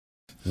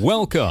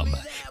Welcome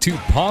to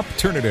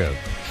Popternative,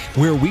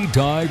 where we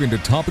dive into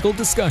topical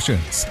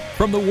discussions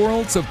from the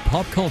worlds of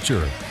pop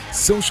culture,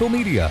 social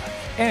media,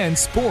 and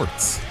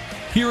sports.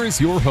 Here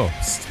is your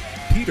host,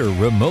 Peter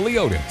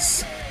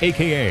Remoliotis,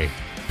 aka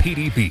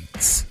PD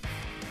Beats.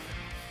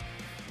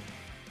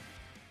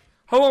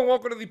 Hello and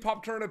welcome to the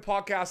Popternative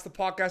podcast, the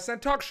podcast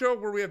and talk show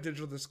where we have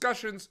digital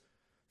discussions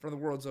from the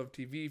worlds of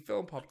TV,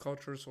 film, pop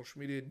culture, social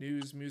media,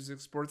 news, music,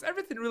 sports,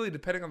 everything really,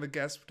 depending on the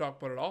guest. We talk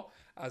about it all.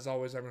 As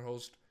always, I'm your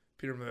host,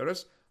 Peter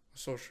Remoliotis. On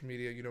social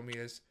media, you know me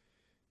as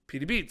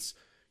PD Beats.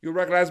 You'll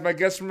recognize my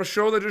guest from a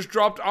show that just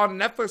dropped on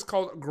Netflix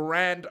called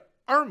Grand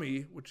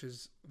Army, which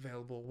is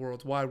available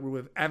worldwide. We're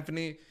with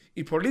Anthony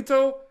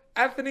Ippolito.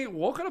 Anthony,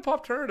 welcome to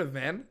Popternative,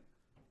 man.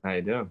 How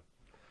you doing?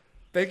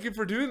 Thank you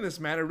for doing this,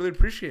 man. I really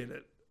appreciate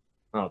it.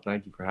 Oh,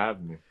 thank you for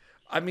having me.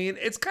 I mean,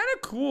 it's kind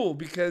of cool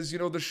because, you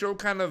know, the show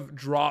kind of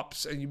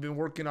drops and you've been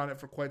working on it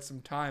for quite some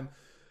time.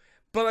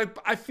 But like,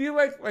 I feel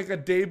like a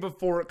day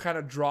before it kind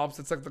of drops,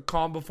 it's like the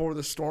calm before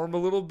the storm a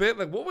little bit.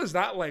 Like, what was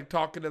that like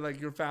talking to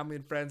like your family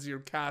and friends,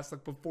 your cast,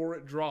 like before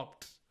it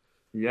dropped?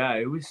 Yeah,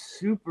 it was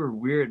super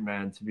weird,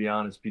 man, to be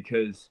honest,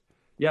 because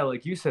yeah,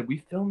 like you said, we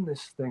filmed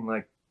this thing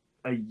like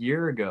a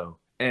year ago.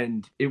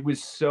 And it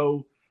was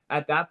so,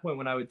 at that point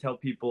when I would tell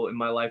people in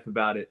my life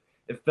about it,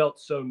 it felt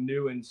so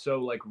new and so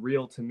like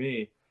real to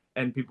me.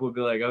 And people would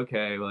be like,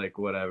 okay, like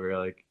whatever,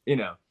 like, you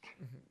know,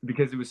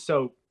 because it was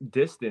so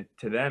distant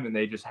to them and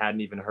they just hadn't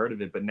even heard of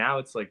it. But now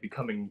it's like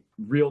becoming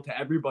real to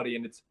everybody.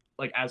 And it's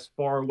like as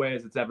far away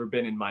as it's ever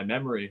been in my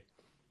memory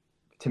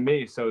to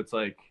me. So it's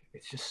like,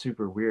 it's just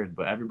super weird,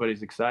 but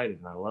everybody's excited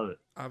and I love it.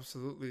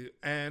 Absolutely.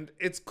 And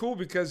it's cool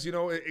because, you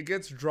know, it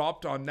gets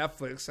dropped on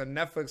Netflix and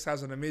Netflix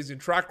has an amazing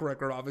track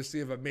record,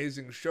 obviously, of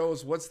amazing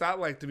shows. What's that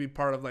like to be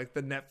part of like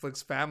the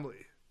Netflix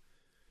family?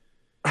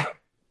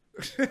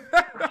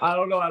 I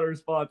don't know how to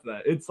respond to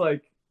that. It's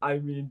like, I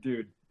mean,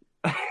 dude,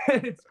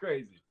 it's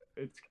crazy.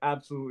 It's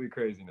absolutely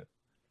craziness.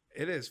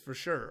 It is for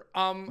sure.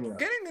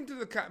 Getting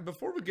into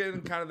before we get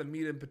into kind of the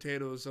meat and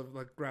potatoes of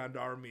like Grand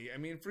Army, I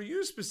mean, for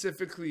you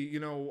specifically, you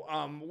know,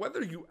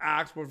 whether you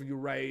act, whether you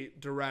write,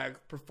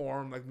 direct,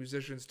 perform, like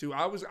musicians too,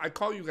 I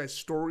call you guys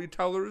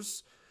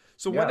storytellers.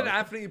 So when did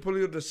Anthony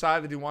Ippolito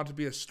decide that he wanted to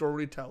be a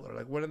storyteller?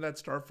 Like, when did that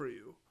start for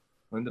you?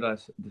 When did I?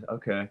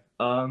 Okay.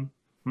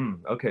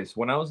 Okay, so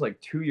when I was like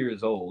 2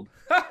 years old,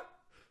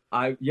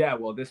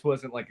 well, this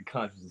wasn't like a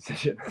conscious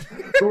decision.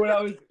 But when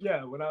I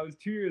was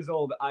 2 years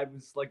old, I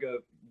was like a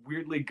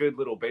weirdly good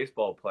little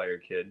baseball player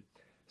kid.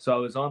 So I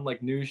was on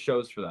like news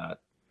shows for that.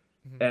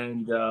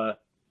 And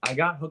I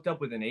got hooked up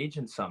with an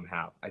agent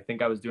somehow. I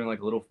think I was doing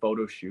like a little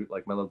photo shoot,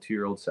 like my little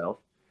 2-year-old self.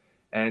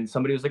 And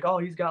somebody was like, oh,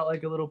 he's got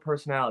like a little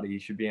personality. He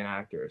should be an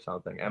actor or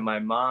something. And my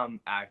mom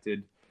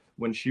acted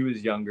when she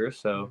was younger.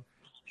 So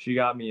she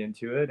got me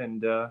into it.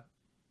 And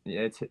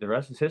yeah, the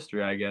rest is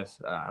history, I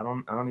guess. I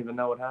don't even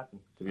know what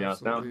happened, to be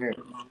honest, down here.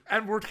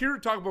 And we're here to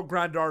talk about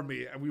Grand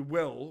Army, and we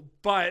will.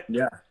 But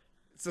yeah,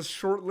 it's a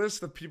short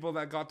list of people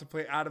that got to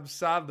play Adam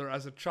Sandler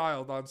as a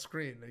child on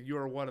screen, and you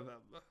are one of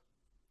them.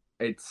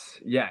 It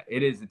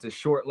is. It's a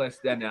short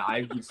list, and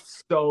I was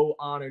so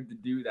honored to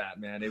do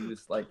that, man. It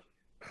was like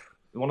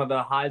one of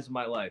the highs of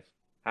my life,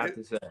 I have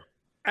to say.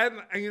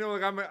 And you know,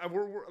 like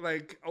we're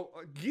like,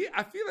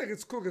 I feel like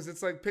it's cool because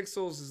it's like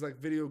Pixels is like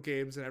video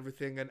games and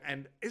everything,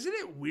 and isn't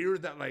it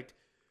weird that like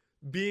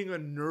being a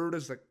nerd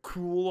is like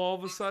cool all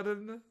of a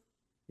sudden?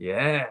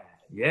 Yeah,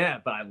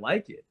 but I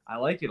like it. I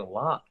like it a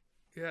lot.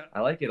 Yeah, I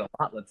like it a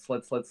lot. Let's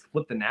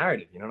flip the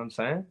narrative. You know what I'm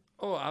saying?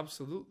 Oh,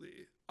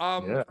 absolutely.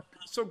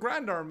 So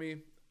Grand Army.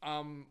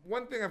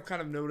 One thing I've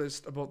kind of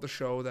noticed about the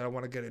show that I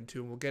want to get into,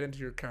 and we'll get into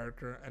your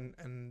character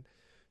and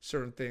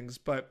certain things,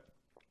 but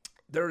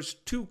there's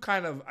two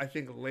kind of, I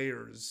think,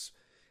 layers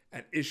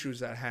and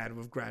issues at hand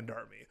with Grand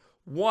Army.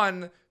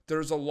 One,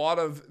 there's a lot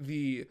of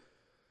the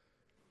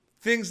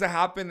things that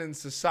happen in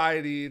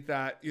society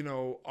that, you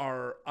know,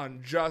 are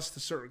unjust to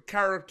certain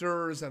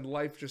characters, and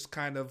life just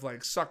kind of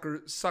like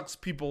sucks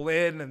people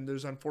in, and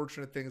there's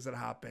unfortunate things that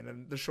happen,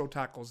 and the show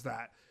tackles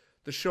that.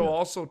 The show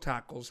also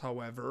tackles,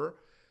 however,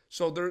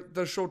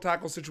 the show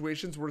tackles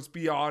situations where it's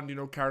beyond, you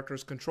know,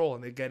 characters' control,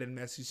 and they get in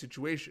messy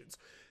situations.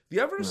 The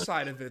other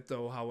side of it,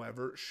 though,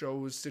 however,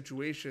 shows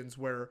situations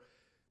where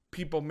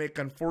people make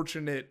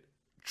unfortunate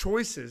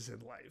choices in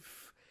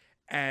life,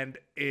 and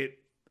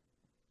it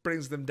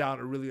brings them down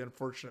a really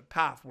unfortunate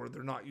path where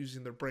they're not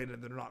using their brain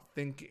and they're not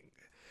thinking.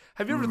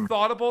 Have you ever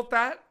thought about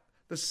that?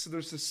 There's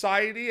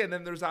society, and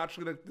then there's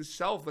actually like the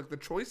self, like the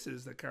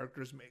choices that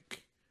characters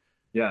make.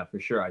 Yeah,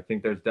 for sure. I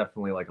think there's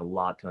definitely like a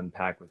lot to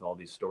unpack with all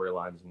these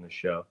storylines in the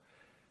show.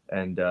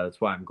 And that's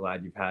why I'm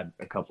glad you've had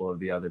a couple of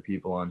the other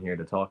people on here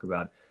to talk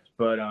about it.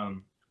 But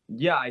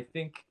yeah, I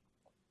think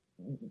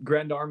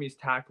Grand Army's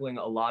tackling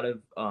a lot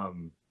of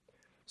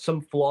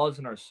some flaws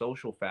in our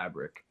social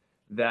fabric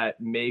that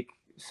make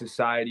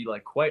society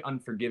like quite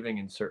unforgiving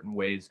in certain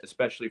ways,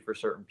 especially for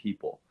certain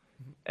people.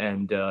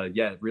 And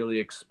yeah, it really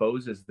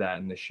exposes that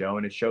in the show,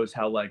 and it shows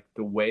how like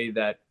the way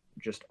that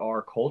just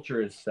our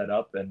culture is set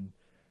up, and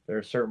there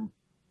are certain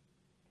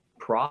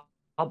problems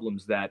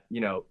problems that,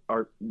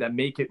 that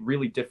make it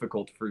really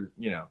difficult for,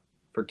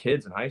 for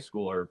kids in high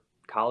school or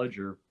college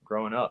or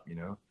growing up,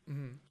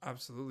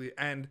 Absolutely.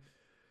 And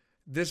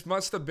this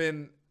must have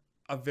been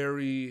a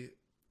very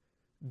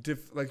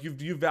like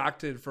you've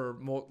acted for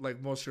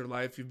most of your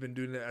life. You've been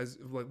doing it as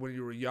like when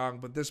you were young,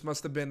 but this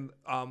must have been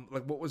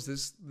like, what was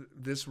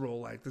this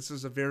role like? This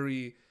is a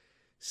very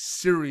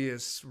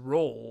serious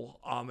role.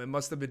 It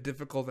must have been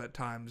difficult at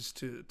times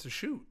to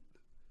shoot.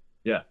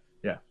 Yeah,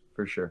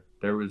 for sure.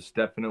 There was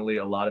definitely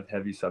a lot of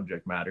heavy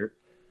subject matter.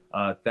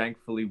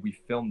 Thankfully, we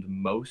filmed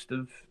most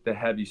of the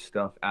heavy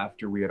stuff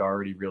after we had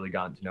already really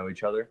gotten to know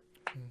each other.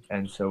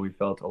 And so we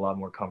felt a lot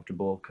more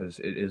comfortable because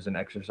it is an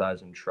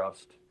exercise in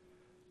trust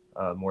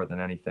more than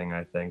anything,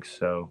 I think.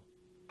 So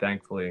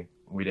thankfully,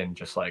 we didn't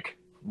just like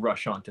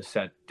rush onto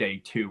set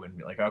day 2 and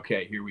be like,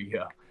 okay, here we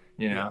go,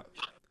 Yeah.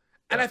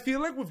 And I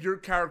feel like with your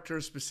character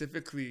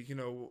specifically,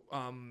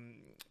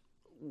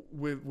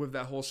 with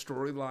that whole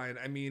storyline,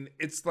 I mean,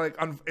 it's like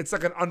an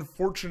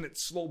unfortunate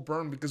slow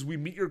burn because we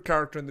meet your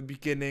character in the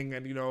beginning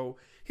and,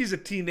 he's a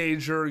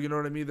teenager, you know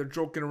what I mean? They're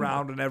joking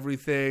around and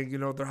everything,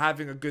 they're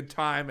having a good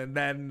time. And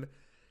then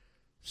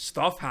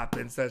stuff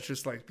happens that's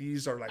just like,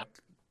 these are like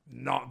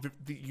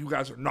you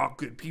guys are not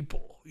good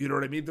people. You know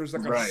what I mean? There's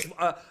like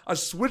a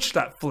switch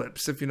that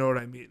flips, if you know what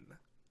I mean.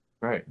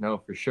 Right. No,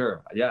 for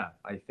sure. Yeah.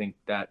 I think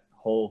that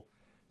whole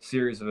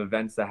series of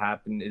events that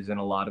happen is in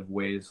a lot of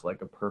ways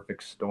like a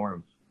perfect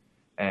storm.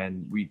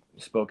 And we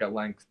spoke at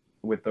length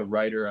with the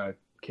writer,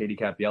 Katie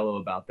Capiello,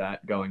 about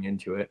that going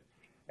into it.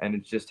 And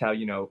it's just how,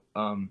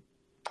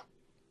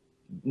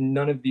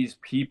 none of these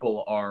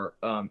people are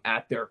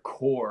at their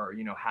core,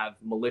 have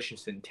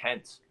malicious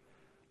intents.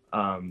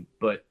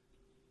 But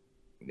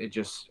it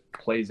just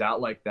plays out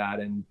like that.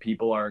 And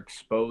people are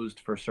exposed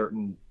for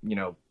certain,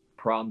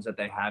 problems that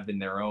they have in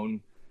their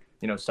own,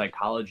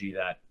 psychology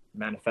that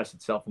manifests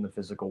itself in the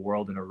physical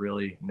world in a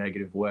really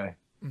negative way.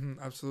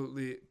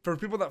 Absolutely. For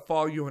people that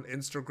follow you on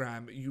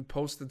Instagram, you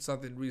posted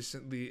something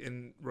recently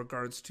in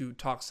regards to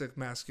toxic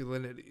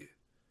masculinity.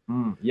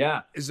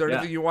 Yeah. Is there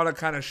anything you want to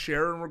kind of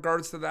share in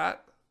regards to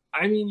that?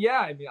 I mean,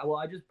 well,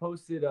 I just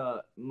posted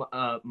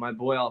my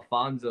boy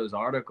Alfonso's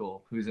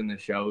article, who's in the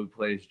show, who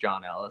plays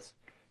John Ellis.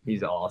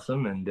 He's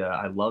awesome, and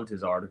I loved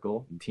his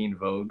article. Teen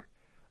Vogue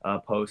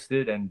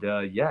posted, and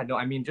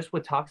just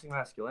with toxic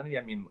masculinity,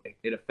 I mean,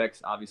 it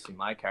affects obviously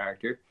my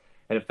character.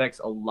 It affects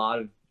a lot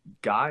of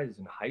guys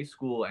in high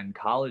school and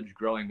college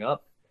growing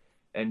up,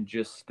 and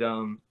just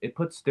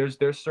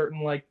there's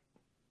certain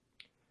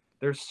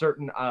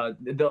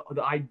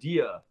the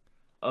idea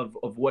of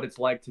what it's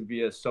like to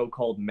be a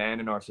so-called man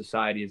in our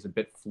society is a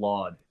bit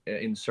flawed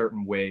in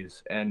certain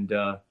ways, and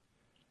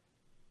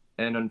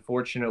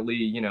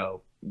unfortunately,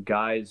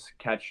 guys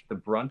catch the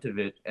brunt of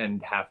it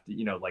and have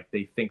to, like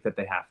they think that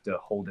they have to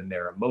hold in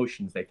their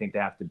emotions. They think they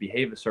have to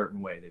behave a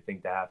certain way. They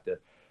think they have to,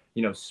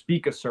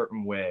 speak a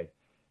certain way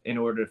in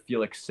order to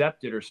feel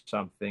accepted or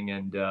something.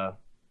 And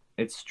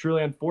it's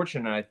truly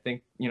unfortunate. I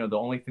think, the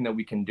only thing that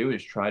we can do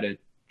is try to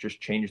just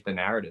change the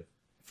narrative.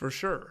 For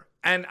sure.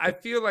 And I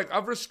feel like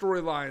other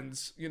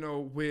storylines,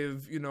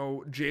 with,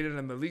 Jaden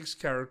and Malik's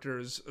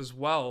characters as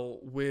well,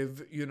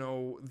 with,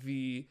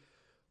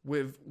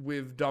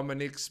 with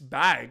Dominique's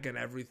bag and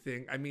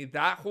everything. I mean,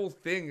 that whole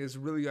thing is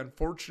really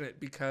unfortunate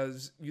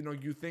because,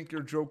 you think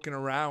you're joking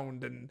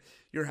around and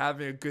you're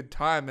having a good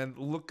time, and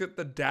look at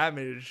the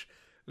damage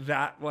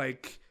that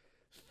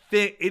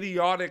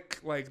idiotic,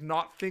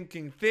 not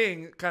thinking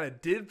thing kind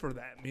of did for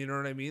them. You know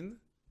what I mean?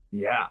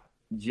 Yeah.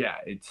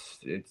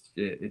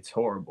 It's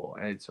horrible.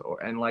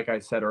 And like I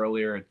said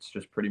earlier, it's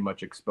just pretty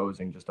much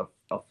exposing just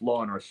a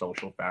flaw in our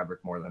social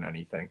fabric more than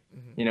anything,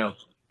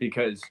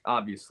 because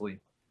obviously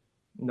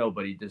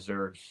nobody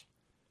deserves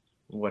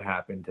what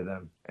happened to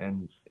them.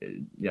 And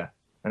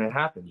and it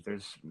happens.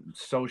 There's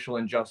social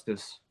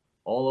injustice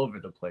all over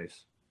the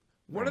place.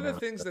 One of the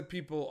things that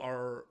people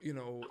are,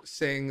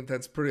 saying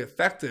that's pretty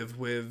effective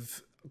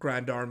with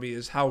Grand Army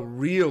is how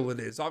real it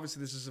is.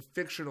 Obviously, this is a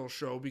fictional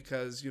show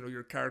because,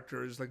 your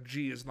character is like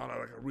G is not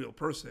like a real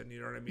person, you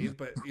know what I mean?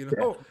 But,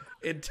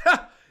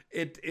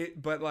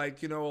 but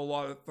a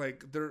lot of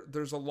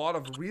there's a lot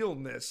of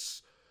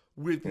realness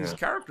with these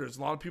characters.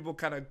 A lot of people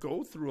kind of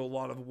go through a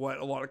lot of what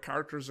a lot of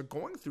characters are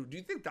going through. Do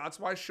you think that's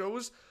why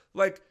shows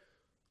like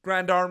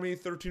Grand Army,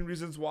 13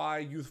 Reasons Why,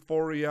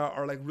 Euphoria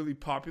are really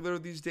popular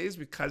these days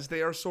because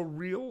they are so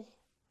real?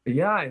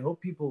 Yeah, I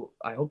hope people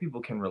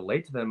can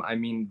relate to them. I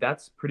mean,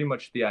 that's pretty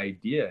much the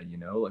idea,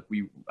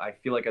 I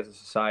feel like as a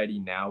society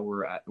now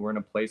we're in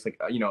a place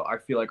I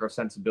feel like our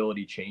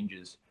sensibility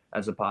changes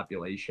as a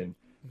population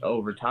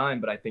over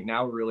time, but I think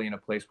now we're really in a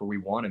place where we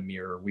want a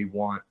mirror. We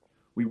want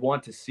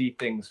to see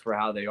things for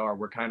how they are.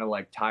 We're kind of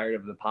tired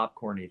of the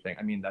popcorny thing.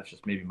 I mean, that's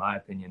just maybe my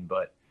opinion,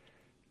 but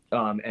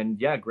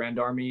Grand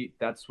Army,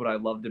 that's what I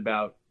loved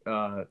about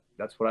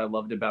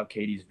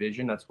Katie's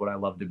vision. That's what I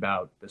loved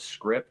about the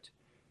script.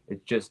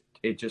 It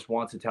just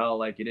wants to tell it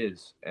like it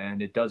is,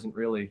 and it doesn't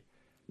really,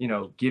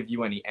 give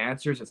you any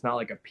answers. It's not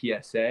like a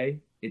PSA.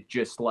 It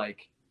just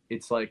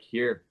it's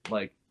here,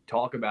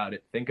 talk about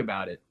it, think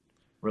about it,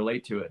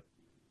 relate to it.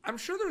 I'm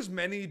sure there's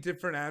many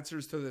different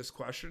answers to this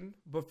question,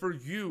 but for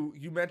you,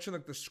 you mentioned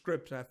like the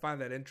script, and I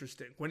find that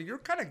interesting. When you're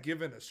kind of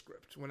given a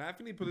script, when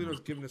Anthony Ippolito's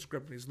given a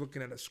script and he's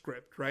looking at a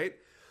script, right?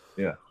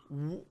 Yeah.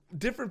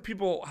 Different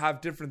people have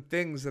different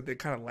things that they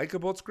kind of like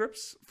about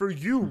scripts. For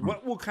you,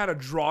 what will kind of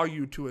draw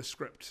you to a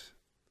script?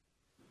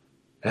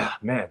 Yeah,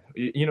 man,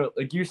 you know,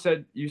 like you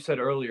said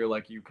earlier,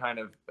 like you kind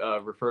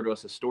of refer to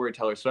us as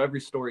storytellers. So every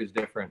story is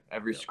different.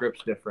 Every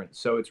script's different.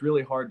 So it's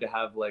really hard to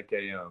have like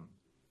a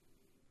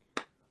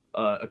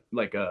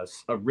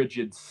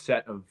rigid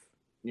set of,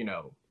 you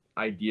know,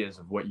 ideas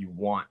of what you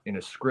want in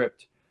a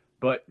script.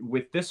 But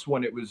with this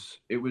one, it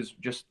was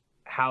just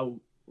how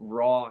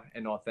raw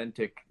and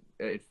authentic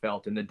it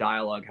felt, and the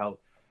dialogue,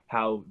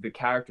 how the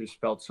characters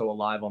felt so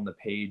alive on the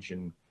page,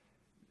 and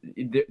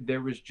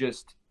there was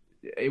just,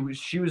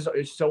 she was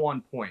so on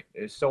point,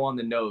 it's so on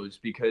the nose,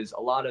 because a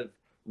lot of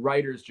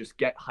writers just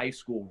get high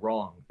school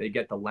wrong. They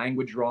get the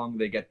language wrong,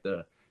 they get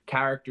the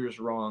characters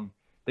wrong,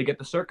 they get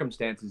the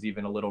circumstances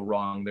even a little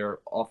wrong. They're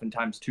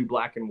oftentimes too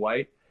black and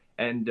white,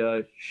 and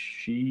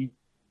she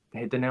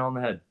hit the nail on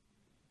the head.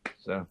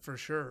 So for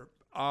sure.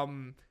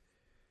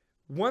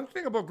 One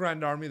thing about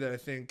Grand Army that I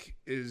think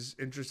is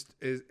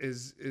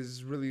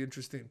really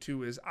interesting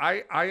too is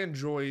I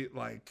enjoy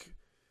like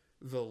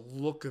the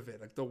look of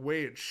it, like the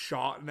way it's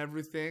shot and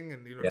everything,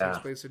 and it takes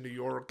place in New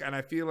York, and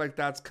I feel like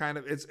that's kind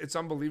of it's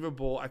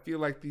unbelievable. I feel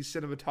like these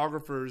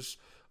cinematographers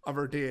of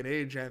our day and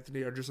age,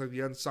 Anthony, are just like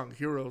the unsung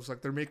heroes.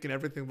 Like they're making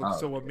everything look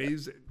so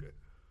amazing.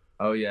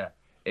 Oh yeah,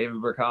 Ava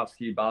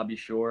Berkowski, Bobby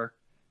Sha're,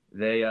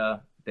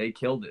 they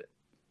killed it.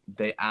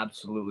 They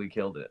absolutely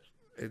killed it.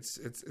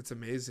 It's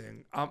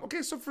amazing.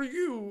 Okay, so for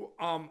you,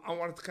 I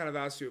wanted to kind of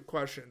ask you a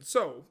question.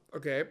 So,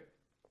 okay,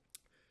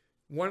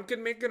 one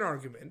can make an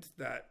argument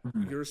that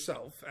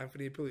yourself,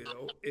 Anthony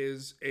Ippolito,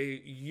 is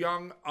a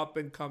young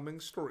up-and-coming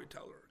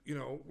storyteller. You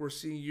know, we're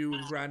seeing you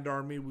in Grand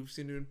Army. We've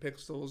seen you in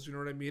Pixels. You know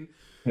what I mean?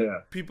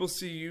 Yeah. People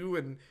see you,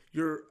 and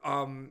you're,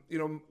 you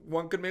know,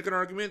 one could make an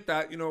argument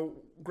that, you know,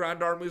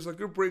 Grand Army is like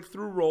your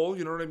breakthrough role.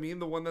 You know what I mean?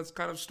 The one that's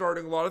kind of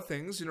starting a lot of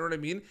things. You know what I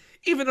mean?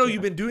 Even though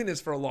you've been doing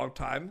this for a long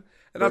time.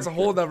 And that's a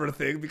whole other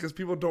thing, because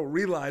people don't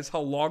realize how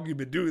long you've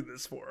been doing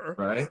this for.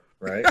 Right.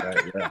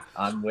 Yeah.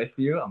 I'm with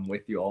you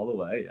all the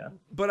way. Yeah.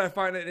 But I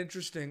find it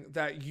interesting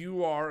that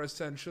you are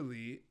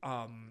essentially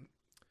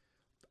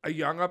a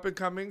young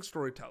up-and-coming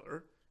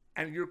storyteller,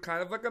 and you're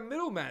kind of like a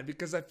middleman,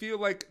 because I feel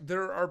like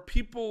there are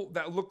people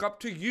that look up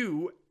to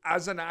you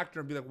as an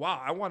actor and be like,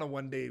 wow, I want to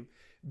one day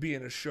be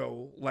in a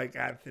show like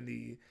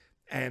Anthony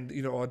and,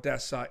 you know,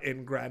 Odessa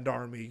in Grand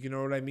Army. You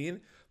know what I mean?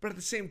 But at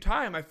the same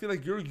time, I feel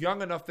like you're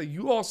young enough that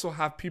you also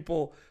have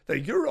people that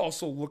you're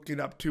also looking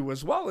up to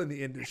as well in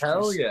the industry.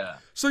 Hell yeah.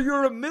 So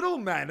you're a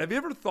middleman. Have you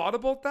ever thought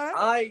about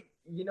that?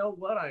 You know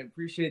what? I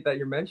appreciate that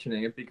you're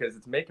mentioning it, because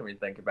it's making me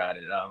think about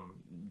it.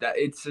 That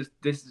it's just,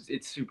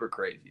 it's super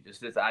crazy. It's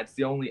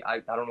the only, I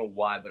don't know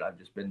why, but I've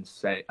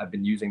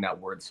been using that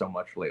word so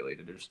much lately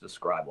to just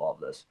describe all of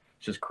this.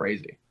 It's just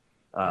crazy.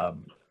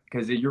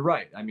 Because you're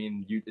right. I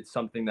mean, it's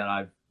something that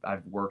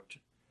I've worked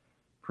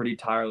pretty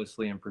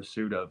tirelessly in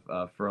pursuit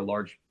of for a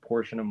large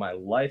portion of my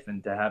life,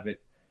 and to have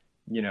it,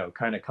 you know,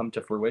 kind of come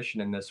to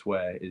fruition in this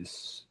way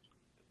is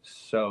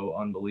so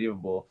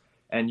unbelievable.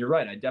 And you're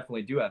right, I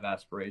definitely do have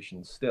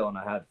aspirations still, and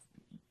I have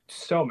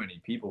so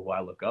many people who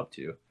I look up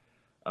to.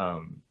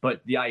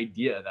 But the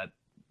idea that,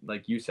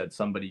 like you said,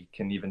 somebody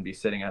can even be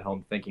sitting at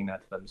home thinking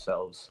that to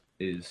themselves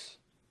is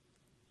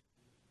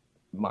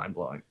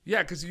mind-blowing.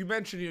 Yeah, because you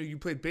mentioned, you know, you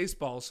played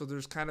baseball, so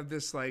there's kind of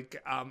this like,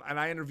 and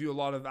I interview a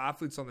lot of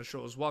athletes on the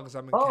show as well, because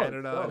I'm in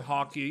Canada and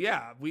hockey.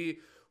 Yeah, we've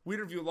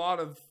interviewed a lot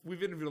of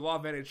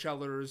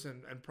NHLers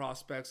and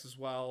prospects as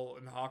well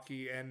in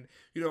hockey, and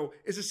you know,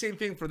 it's the same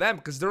thing for them,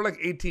 because they're like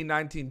 18,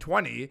 19,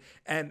 20,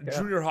 and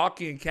junior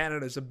hockey in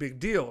Canada is a big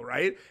deal,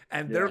 right?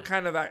 And they're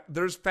kind of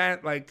there's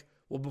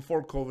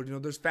before COVID, you know,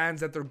 there's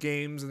fans at their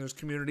games, and there's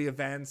community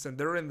events, and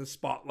they're in the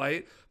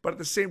spotlight, but at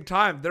the same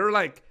time, they're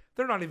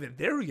not even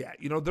there yet.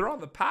 You know, they're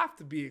on the path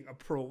to being a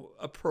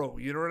pro,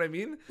 you know what I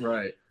mean?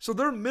 Right. So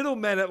they're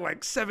middlemen at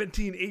like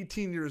 17,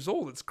 18 years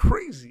old. It's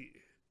crazy.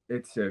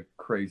 It's a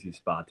crazy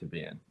spot to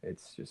be in.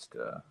 It's just,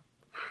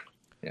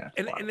 yeah.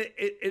 And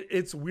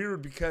it's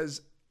weird,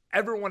 because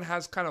everyone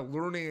has kind of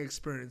learning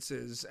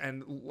experiences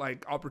and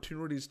like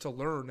opportunities to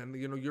learn. And,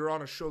 you know, you're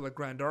on a show like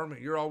Grand Army.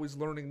 You're always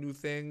learning new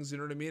things. You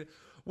know what I mean?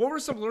 What were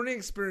some learning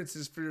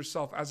experiences for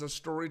yourself as a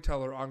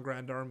storyteller on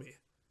Grand Army?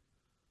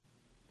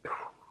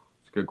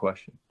 Good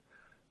question.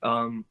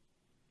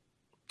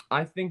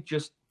 I think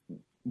just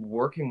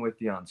working with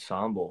the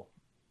ensemble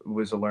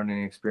was a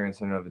learning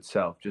experience in and of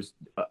itself. Just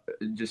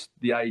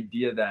the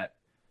idea that,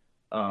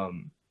 I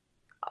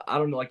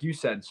don't know, like you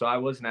said, so I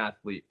was an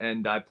athlete,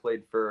 and I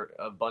played for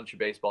a bunch of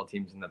baseball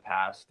teams in the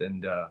past,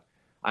 and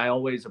I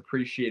always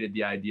appreciated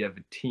the idea of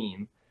a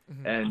team.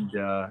 And,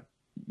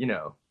 you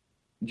know,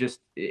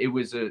 just, it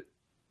was a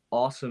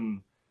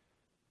awesome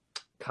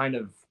kind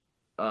of,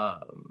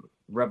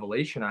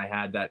 revelation I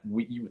had, that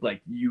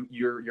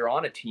you're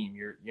on a team,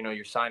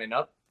 you're signing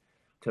up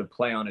to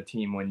play on a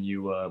team when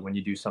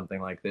you do something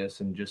like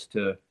this, and just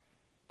to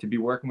to be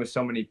working with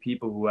so many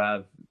people who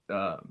have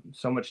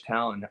so much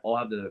talent, all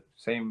have the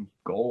same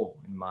goal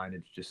in mind.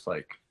 It's just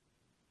like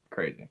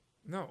crazy.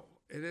 No,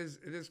 it is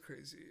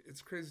crazy.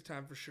 It's crazy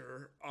time for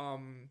sure.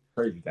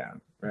 Crazy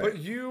time. Right. But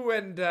you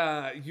and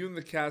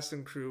the cast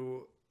and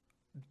crew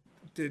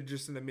did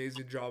just an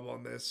amazing job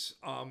on this.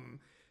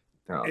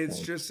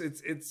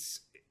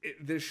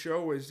 This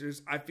show is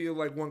just, I feel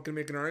like one can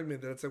make an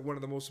argument that it's like one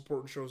of the most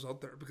important shows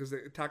out there because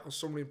it tackles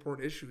so many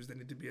important issues that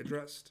need to be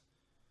addressed.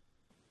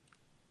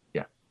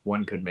 Yeah,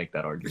 one could make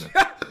that argument.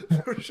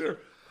 For sure.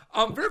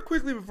 Very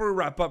quickly before we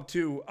wrap up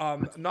too,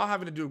 not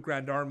having to do with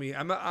Grand Army,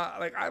 I'm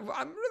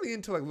really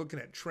into like looking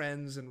at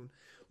trends and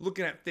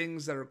looking at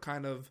things that are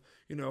kind of,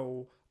 you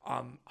know,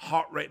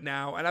 hot right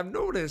now. And I've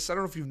noticed, I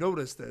don't know if you've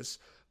noticed this,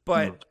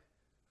 but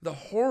the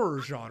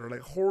horror genre,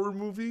 like horror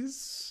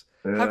movies,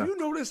 have you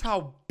noticed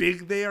how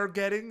big they are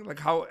getting? Like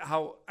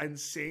how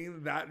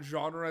insane that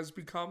genre has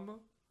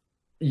become?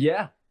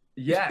 Yeah.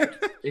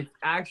 It's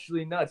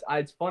actually nuts.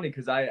 It's funny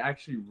because I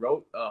actually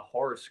wrote a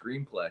horror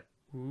screenplay.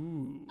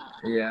 Ooh.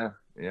 Yeah.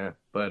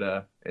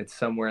 But it's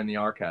somewhere in the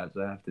archives.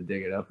 I have to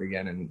dig it up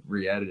again and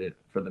re-edit it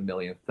for the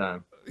millionth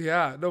time.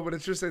 Yeah, no, but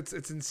it's just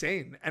it's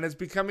insane, and it's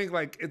becoming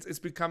like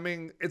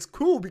it's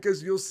cool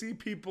because you'll see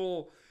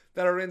people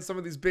that are in some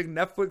of these big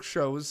Netflix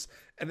shows,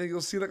 and then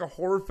you'll see like a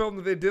horror film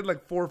that they did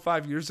like 4 or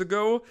 5 years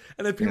ago,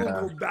 and then people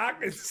go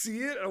back and see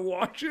it and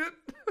watch it.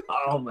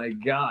 Oh my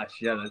gosh,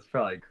 yeah, that's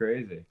probably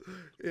crazy.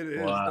 It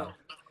is. Wow. No,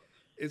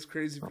 it's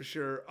crazy for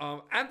sure.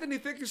 Anthony,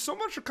 thank you so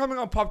much for coming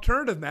on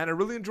Popternative, man. I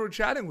really enjoyed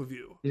chatting with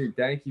you. Dude,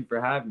 thank you for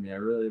having me. I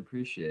really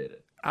appreciate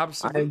it.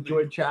 Absolutely. I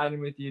enjoyed chatting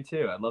with you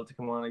too. I'd love to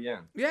come on again.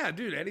 Yeah,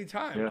 dude,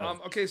 anytime. Yeah.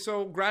 Okay,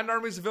 so Grand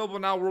Army is available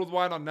now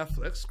worldwide on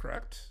Netflix,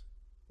 correct?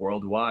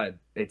 Worldwide.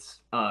 It's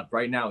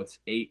right now it's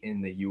 8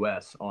 in the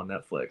US on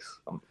Netflix.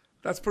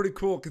 That's pretty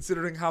cool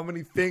considering how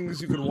many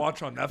things you can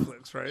watch on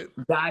Netflix, right?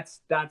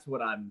 That's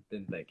what I've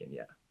been thinking,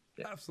 yeah.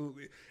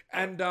 Absolutely.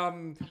 And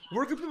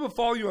where can people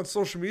follow you on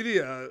social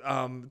media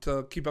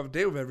to keep up to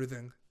date with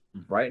everything?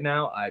 Right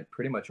now, I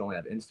pretty much only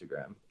have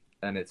Instagram,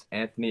 and it's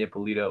Anthony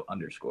Ippolito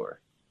 _.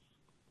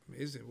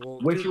 Amazing. Well,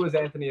 wish it was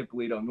Anthony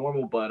Ippolito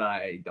normal, but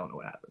I don't know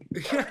what happened.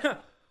 Yeah.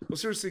 Well,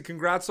 seriously,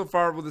 congrats so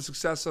far with the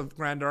success of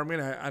Grand Army,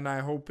 and I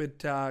hope it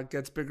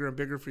gets bigger and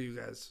bigger for you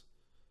guys.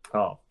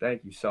 Oh,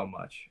 thank you so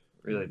much.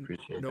 Really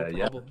appreciate that. No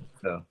problem.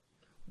 Yeah. So.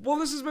 Well,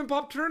 this has been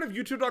Popternative,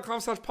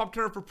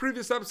 youtube.com/Popternative. For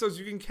previous episodes,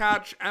 you can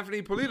catch Anthony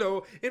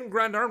Ippolito in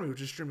Grand Army, which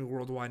is streaming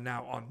worldwide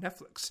now on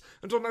Netflix.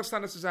 Until next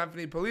time, this is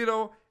Anthony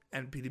Ippolito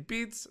and PD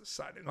Beats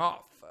signing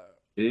off.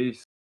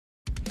 Peace.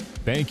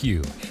 Thank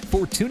you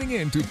for tuning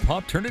in to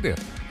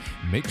Popternative.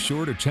 Make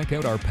sure to check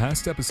out our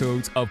past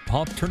episodes of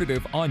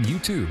Popternative on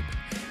YouTube.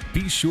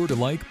 Be sure to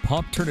like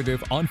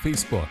Popternative on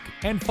Facebook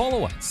and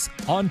follow us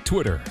on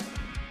Twitter.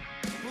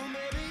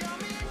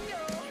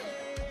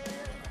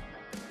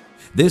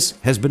 This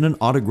has been an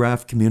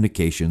Autograph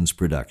Communications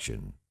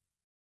production.